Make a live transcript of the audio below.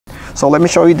So let me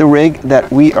show you the rig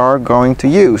that we are going to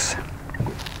use.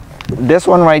 This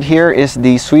one right here is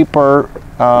the sweeper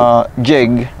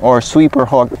jig or sweeper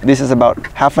hook. This is about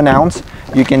 1/2 ounce.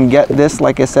 You can get this,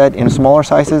 like I said, in smaller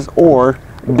sizes or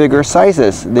bigger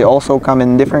sizes. They also come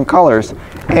in different colors.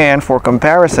 And for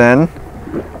comparison,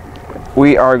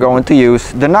 we are going to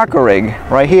use the knocker rig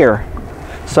right here.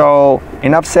 So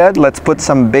enough said, let's put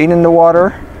some bait in the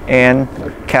water and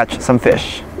catch some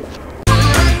fish.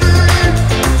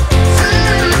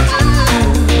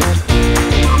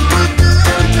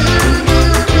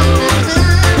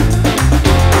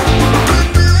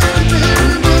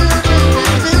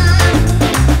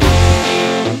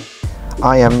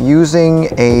 I am using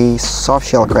a soft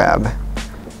shell crab,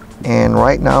 and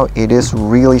right now it is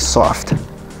really soft.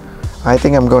 I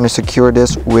think I'm going to secure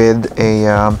this with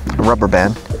a rubber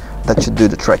band. That should do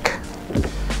the trick.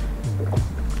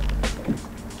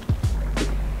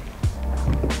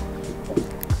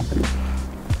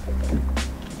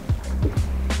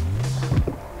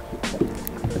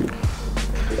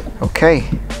 Okay,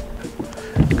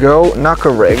 go knocker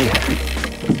rig.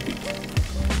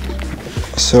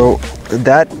 So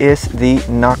that is the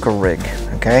knocker rig.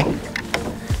 Okay,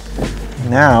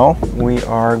 now we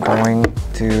are going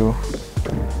to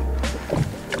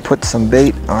put some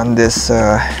bait on this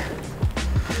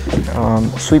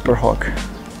sweeper hook.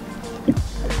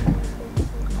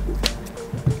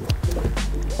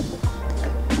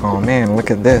 Oh man,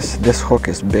 look at this. This hook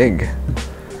is big.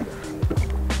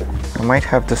 I might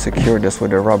have to secure this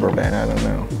with a rubber band, I don't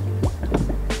know.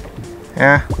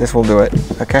 Yeah, this will do it.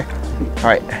 Okay. All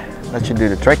right, that should do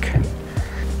the trick.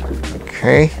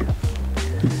 Okay.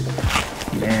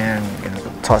 And I'm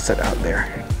gonna toss it out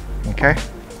there. Okay.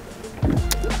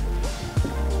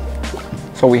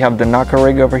 So we have the knocker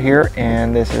rig over here,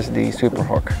 and this is the sweeper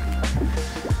hook.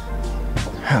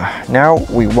 Now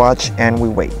we watch and we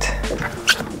wait.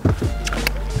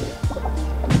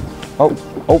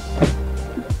 Oh,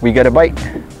 we got a bite.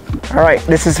 All right,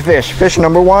 this is a fish. Fish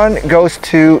number one goes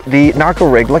to the knocker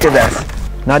rig. Look at that.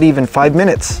 Not even 5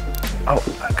 minutes. Oh,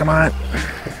 come on.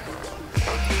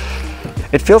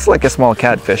 It feels like a small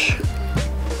catfish.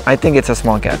 I think it's a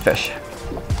small catfish.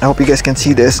 I hope you guys can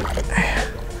see this.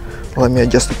 Let me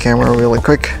adjust the camera really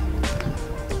quick.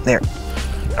 There.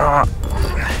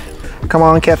 Come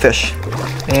on, catfish.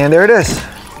 And there it is.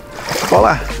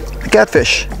 Voila, the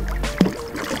catfish.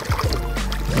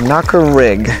 Knocker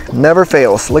rig, never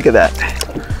fails. Look at that.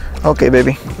 Okay,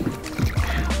 baby.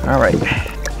 All right.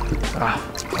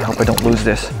 I hope I don't lose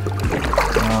this.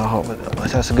 I hope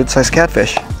that's a good sized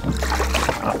catfish.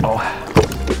 Uh-oh.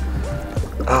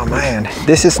 Oh man,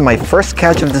 this is my first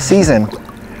catch of the season.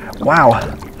 Wow.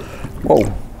 Whoa.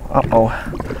 Uh-oh.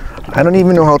 I don't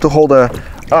even know how to hold a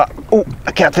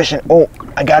catfish. Oh,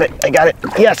 I got it.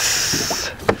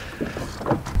 Yes.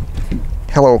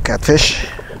 Hello, catfish.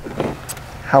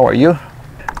 How are you?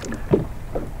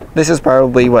 This is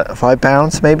probably what, 5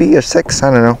 pounds maybe, or 6,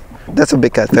 I don't know. That's a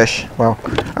big catfish. Wow.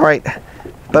 All right.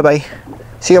 Bye-bye.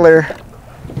 See you later.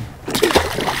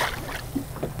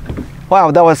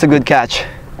 Wow, that was a good catch.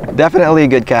 Definitely a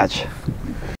good catch.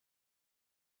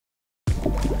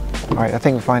 All right, I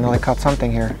think we finally caught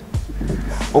something here.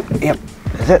 Oh, yep.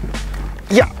 Is it?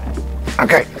 Yeah.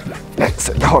 Okay. That's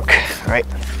the hook. All right.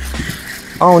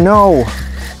 Oh no.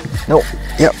 No.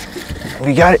 Yep.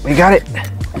 We got it.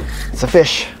 It's a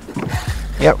fish.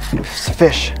 Yep, it's a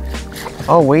fish.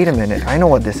 Oh, wait a minute. I know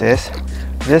what this is.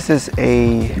 This is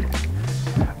a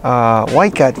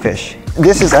white catfish.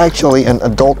 This is actually an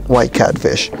adult white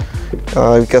catfish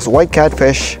because white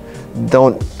catfish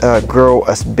don't grow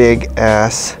as big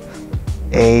as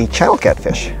a child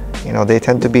catfish. You know, they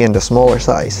tend to be in the smaller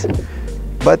size,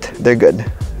 but they're good.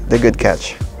 They're good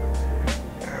catch.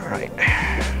 All right.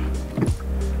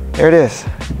 There it is.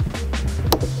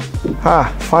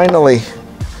 Finally.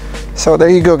 So there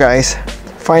you go, guys.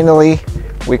 Finally,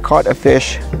 we caught a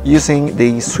fish using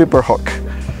the sweeper hook.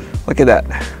 Look at that.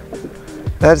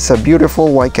 That's a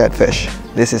beautiful white catfish.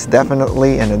 This is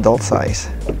definitely an adult size.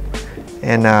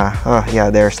 And yeah,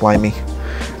 they're slimy.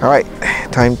 All right,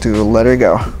 time to let her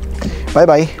go.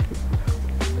 Bye-bye.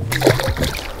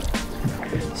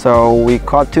 So we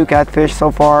caught 2 catfish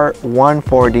so far, one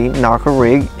for the knocker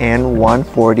rig and one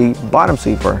for the bottom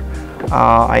sweeper.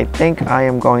 I think I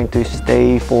am going to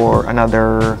stay for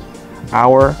another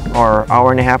hour or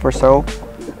hour and a half or so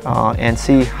and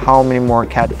see how many more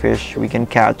catfish we can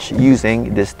catch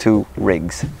using these 2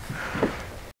 rigs.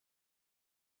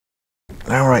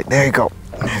 All right, there you go.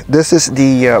 This is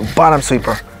the bottom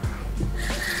sweeper.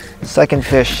 Second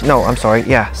fish, no, I'm sorry,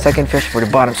 yeah, second fish for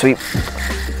the bottom sweep.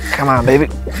 Come on, baby.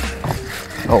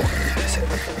 Oh,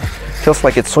 Feels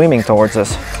like it's swimming towards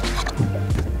us.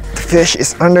 The fish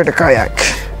is under the kayak.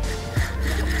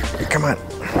 Come on.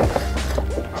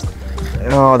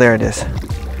 Oh, there it is.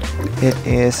 It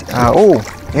is, oh,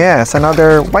 yeah, it's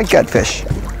another white catfish.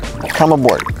 Come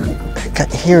aboard.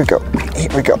 Here we go. Here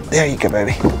we go. There you go,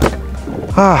 baby.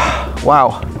 Ah,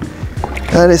 wow.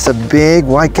 That is a big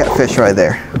white catfish right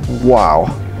there. Wow.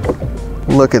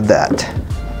 Look at that.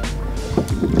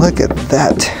 Look at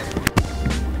that.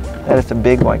 That is a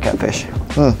big white catfish.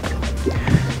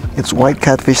 It's white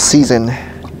catfish season.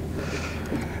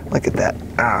 Look at that.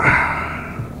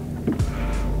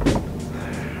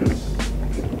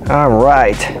 All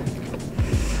right.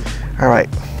 All right.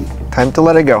 Time to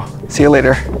let it go. See you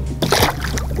later.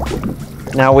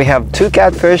 Now we have 2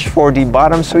 catfish for the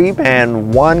bottom sweep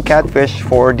and 1 catfish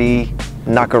for the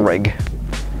knocker rig.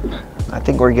 I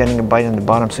think we're getting a bite in the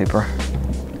bottom sweeper.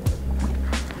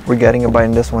 We're getting a bite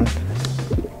in this one.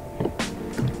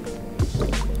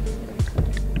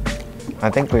 I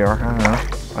think we are. I don't know.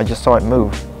 I just saw it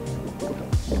move.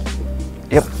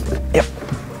 Yep. Yep.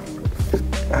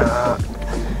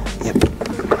 Yep.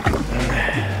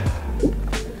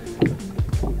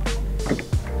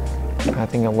 I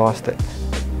think I lost it.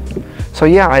 So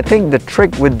yeah, I think the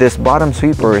trick with this bottom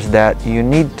sweeper is that you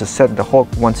need to set the hook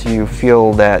once you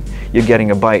feel that you're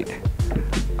getting a bite.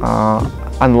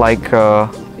 Unlike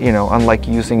you know, unlike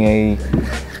using a,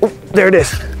 oh, there it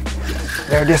is.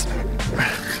 There it is.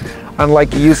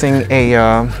 Unlike using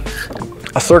a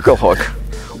circle hook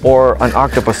or an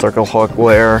octopus circle hook,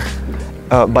 where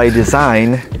by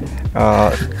design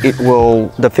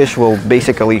the fish will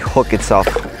basically hook itself,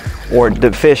 or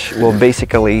the fish will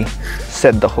basically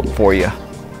set the hook for you.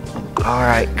 All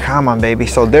right, come on, baby.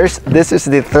 So this is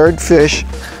the 3rd fish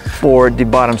for the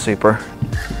bottom sweeper.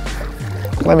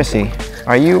 Let me see.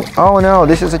 Are you? Oh no,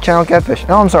 this is a channel catfish.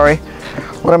 No, I'm sorry.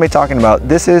 What am I talking about?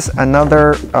 This is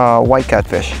another white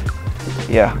catfish.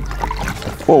 Yeah.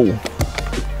 Whoa.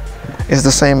 It's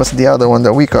the same as the other one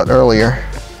that we caught earlier.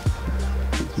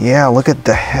 Yeah, look at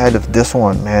the head of this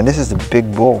one, man. This is a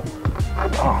big bull.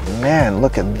 Oh man,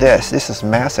 look at this. This is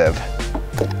massive.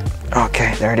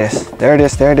 Okay, there it is. There it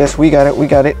is. There it is. We got it. We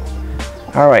got it.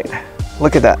 All right.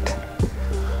 Look at that.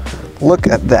 Look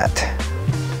at that.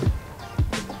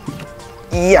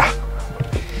 Yeah.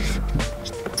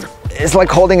 It's like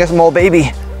holding a small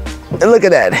baby. Look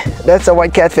at that. That's a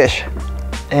white catfish.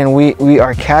 And we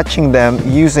are catching them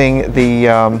using the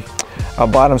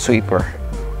bottom sweeper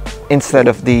instead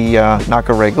of the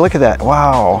knocker rig. Look at that.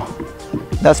 Wow.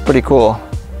 That's pretty cool.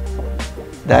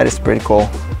 That is pretty cool.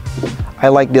 I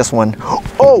like this one.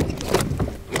 Oh!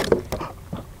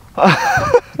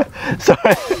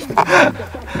 Sorry.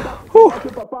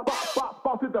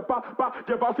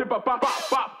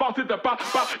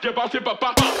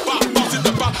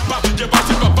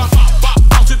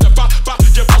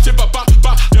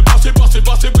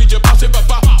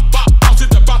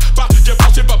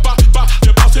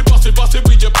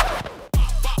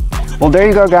 Well, there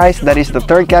you go, guys. That is the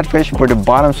 3rd catfish for the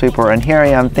bottom sweeper, and here I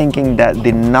am thinking that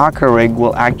the knocker rig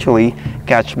will actually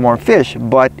catch more fish,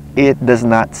 but it does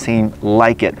not seem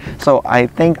like it. So I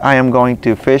think I am going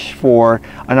to fish for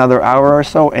another hour or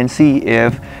so and see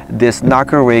if this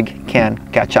knocker rig can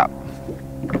catch up.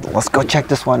 Let's go check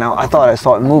this one out. I thought I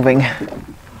saw it moving.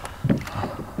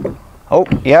 Oh,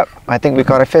 yep. I think we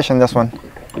caught a fish in this one.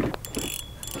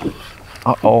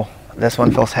 Uh-oh. This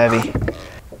one feels heavy.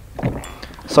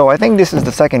 So I think this is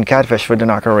the 2nd catfish for the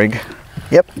knocker rig.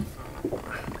 Yep.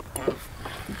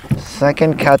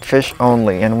 2nd catfish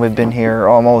only, and we've been here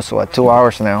almost, what, 2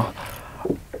 hours now.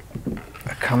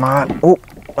 Come on. Oh,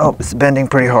 it's bending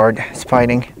pretty hard. It's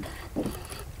fighting.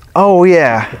 Oh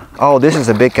yeah. Oh, this is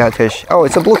a big catfish. Oh,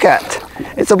 it's a blue cat.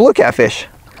 It's a blue catfish.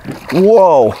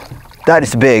 Whoa, that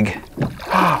is big.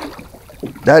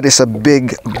 That is a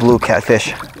big blue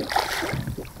catfish.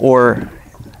 Or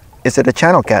is it a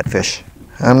channel catfish?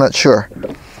 I'm not sure.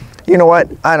 You know what?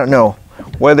 I don't know.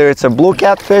 Whether it's a blue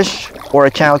catfish or a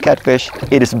channel catfish,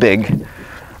 it is big.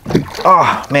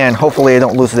 Oh man, hopefully I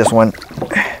don't lose this one.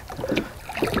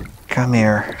 Come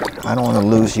here. I don't want to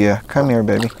lose you. Come here,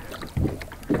 baby.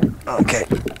 Okay.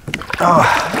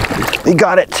 Oh, we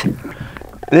got it.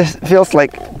 This feels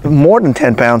like more than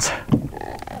 10 pounds.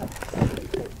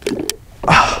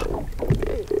 Oh.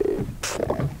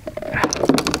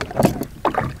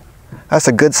 That's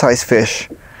a good sized fish.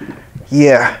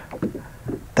 Yeah,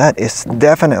 that is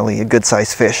definitely a good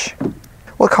sized fish.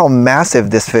 Look how massive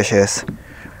this fish is.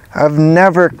 I've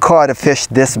never caught a fish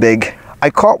this big. I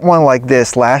caught one like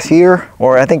this last year,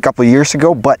 or I think a couple of years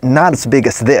ago, but not as big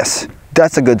as this.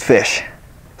 That's a good fish.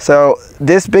 So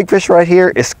this big fish right here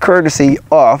is courtesy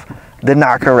of the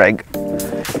knocker rig.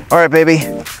 All right, baby.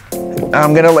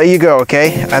 I'm gonna let you go,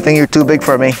 okay? I think you're too big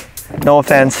for me. No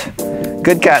offense.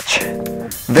 Good catch.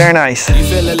 Very nice. You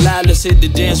feel alive, let's hit the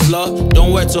dance floor.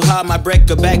 Don't work too hard, might break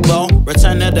a backbone.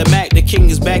 Return to the Mac, the king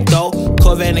is back though.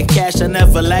 Corvette and cash, I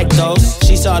never lack those.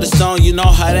 She saw the stone, you know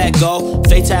how that go.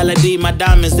 Fatality, my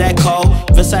diamonds that cold.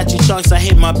 Versace trunks, I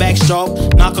hit my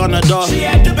backstroke. Knock on the door, she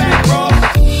at the back, bro.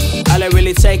 All I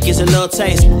really take is a little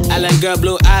taste. Island girl,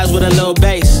 blue eyes with a little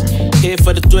bass. Here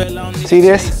for the thrill. See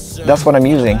this? That's what I'm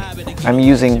using. I'm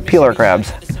using peeler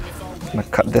crabs. I'm gonna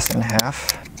cut this in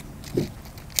half.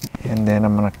 And then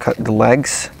I'm gonna cut the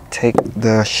legs. Take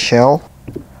the shell.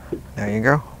 There you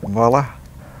go. Voila.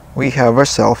 We have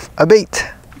ourselves a bait.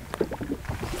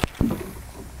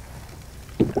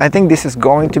 I think this is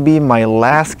going to be my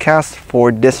last cast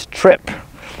for this trip.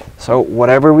 So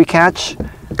whatever we catch,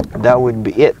 that would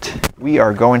be it. We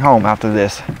are going home after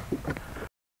this.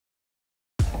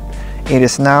 It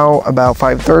is now about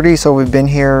 5:30, so we've been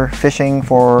here fishing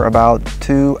for about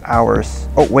 2 hours.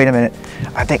 Oh, wait a minute.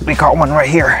 I think we caught one right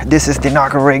here. This is the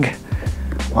knocker rig.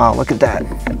 Wow, look at that.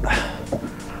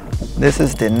 This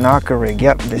is the knocker rig.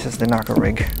 Yep, this is the knocker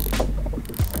rig.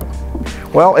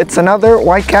 Well, it's another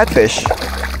white catfish.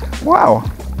 Wow,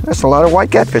 there's a lot of white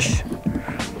catfish.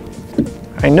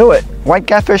 I knew it. White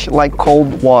catfish like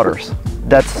cold waters.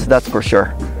 That's for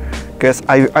sure. Because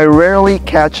I rarely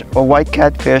catch a white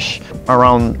catfish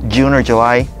around June or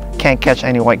July. Can't catch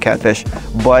any white catfish.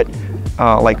 But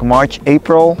like March,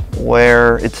 April,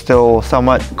 where it's still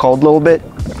somewhat cold a little bit,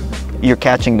 you're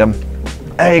catching them.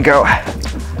 There you go.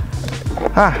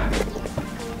 Ah.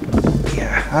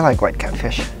 Yeah, I like white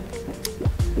catfish.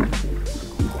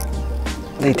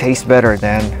 They taste better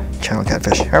than channel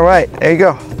catfish. All right, there you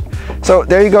go. So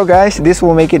there you go, guys. This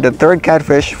will make it the third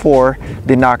catfish for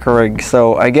the knocker rig.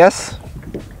 So I guess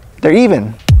they're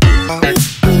even.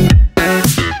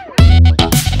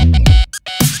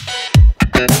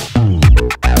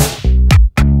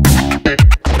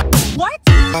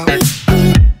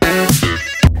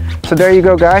 So there you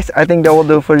go, guys. I think that will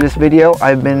do for this video.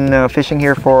 I've been fishing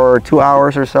here for 2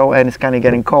 hours or so, and it's kind of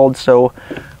getting cold, so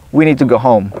we need to go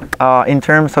home. In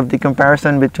terms of the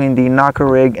comparison between the knocker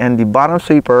rig and the bottom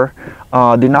sweeper,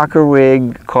 the knocker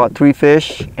rig caught 3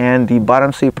 fish and the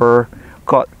bottom sweeper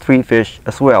caught 3 fish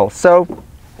as well. So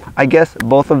I guess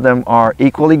both of them are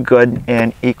equally good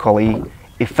and equally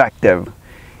effective.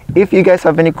 If you guys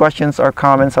have any questions or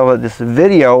comments about this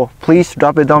video, please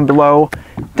drop it down below.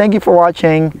 Thank you for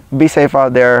watching. Be safe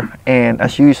out there, and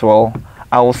as usual,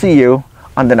 I will see you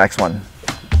on the next one.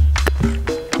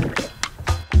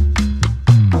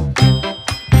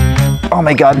 Oh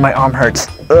my god, my arm hurts.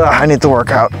 Ugh, I need to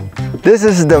work out. This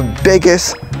is the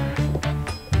biggest,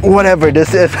 whatever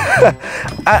this is.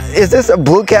 Is this a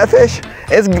blue catfish?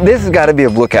 This has got to be a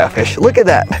blue catfish. Look at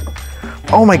that.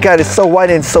 Oh my god, it's so white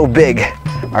and so big.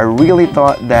 I really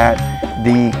thought that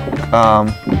the,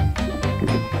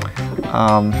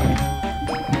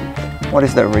 what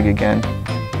is that rig again?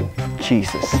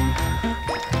 Jesus.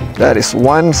 That is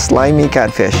one slimy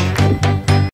catfish.